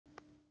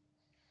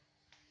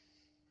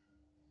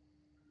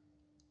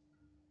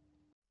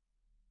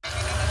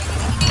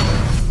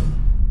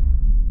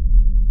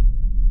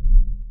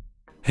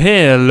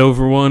Hello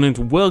everyone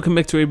and welcome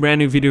back to a brand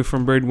new video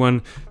from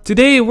Bird1.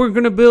 Today we're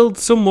gonna build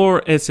some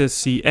more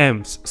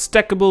SSCMs.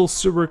 Stackable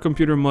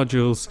supercomputer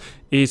modules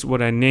is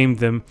what I named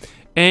them.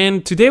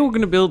 And today we're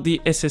gonna build the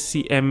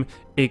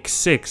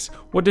SSCMX6.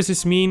 What does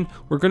this mean?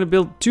 We're gonna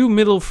build two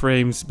middle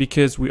frames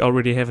because we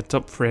already have a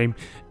top frame.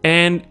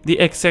 And the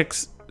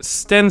XX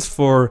stands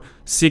for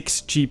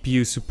 6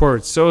 GPU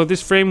support. So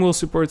this frame will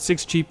support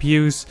 6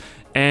 GPUs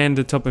and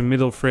the top and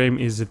middle frame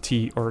is a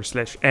T or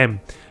 /M.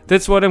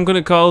 That's what I'm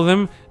gonna call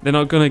them. They're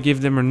not gonna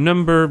give them a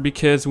number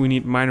because we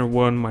need minor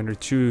 1, minor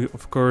 2,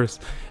 of course.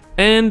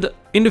 And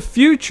in the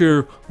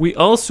future, we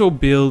also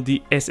build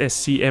the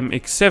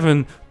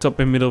SSCMX7 top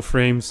and middle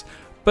frames,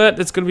 but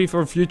that's gonna be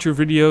for future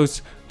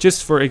videos,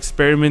 just for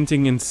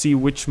experimenting and see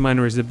which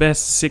minor is the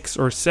best, 6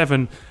 or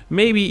 7,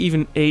 maybe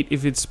even 8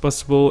 if it's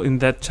possible in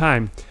that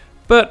time.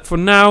 But for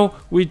now,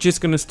 we're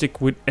just gonna stick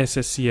with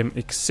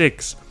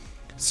SSCMX6.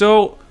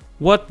 So,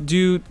 what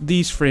do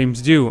these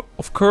frames do?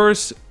 Of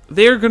course,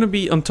 they're gonna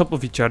be on top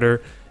of each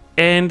other,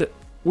 and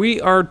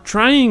we are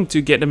trying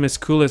to get them as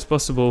cool as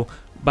possible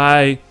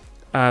by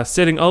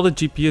setting all the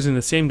GPUs in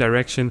the same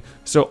direction,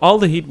 so all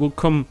the heat will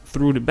come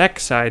through the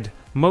backside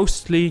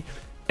mostly,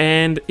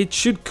 and it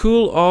should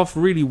cool off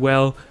really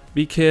well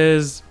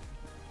because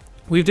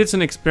we did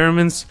some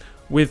experiments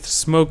with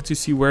smoke to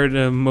see where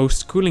the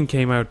most cooling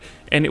came out,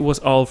 and it was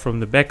all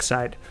from the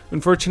backside.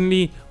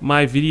 Unfortunately,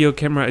 my video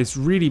camera is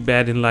really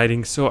bad in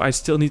lighting, so I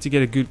still need to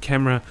get a good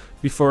camera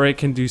before I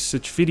can do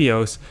such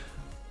videos.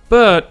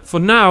 But for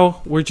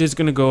now, we're just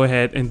gonna go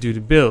ahead and do the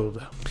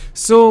build.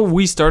 So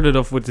we started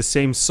off with the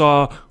same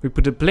saw. We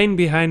put a plane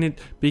behind it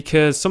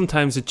because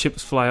sometimes the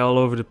chips fly all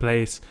over the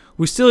place.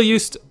 We still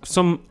used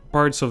some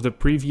parts of the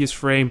previous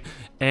frame,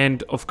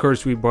 and of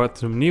course we bought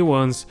some new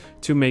ones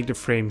to make the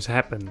frames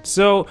happen.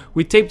 So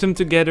we taped them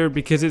together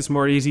because it's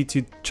more easy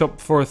to chop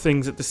 4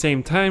 things at the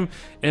same time,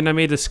 and I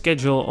made a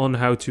schedule on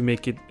how to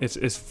make it as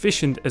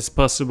efficient as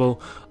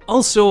possible.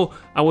 Also,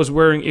 I was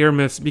wearing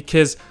earmuffs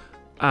because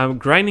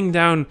grinding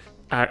down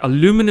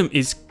aluminum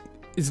is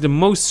the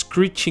most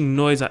screeching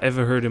noise I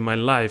ever heard in my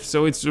life.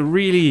 So it's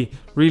really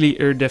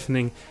ear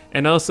deafening,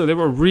 and also they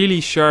were really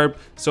sharp,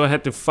 so I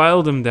had to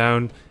file them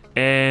down.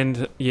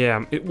 And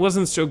yeah, it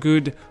wasn't so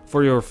good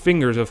for your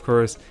fingers, of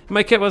course.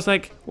 My cat was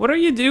like, "What are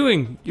you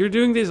doing? You're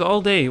doing this all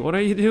day. What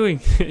are you doing?"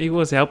 He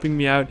was helping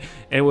me out,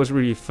 and it was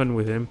really fun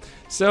with him.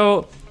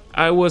 So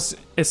I was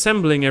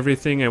assembling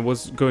everything and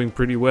was going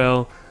pretty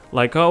well.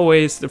 Like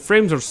always, the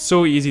frames are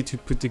so easy to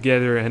put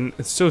together and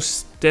so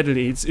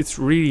steadily. It's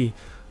really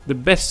the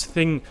best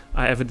thing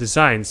I ever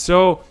designed.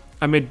 So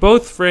I made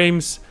both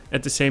frames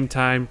at the same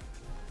time.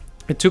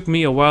 It took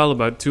me a while,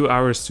 about 2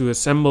 hours, to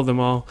assemble them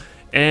all,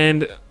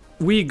 and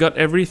we got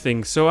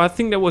everything. So I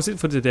think that was it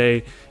for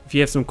today. If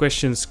you have some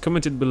questions,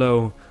 comment it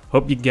below.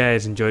 Hope you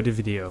guys enjoyed the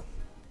video.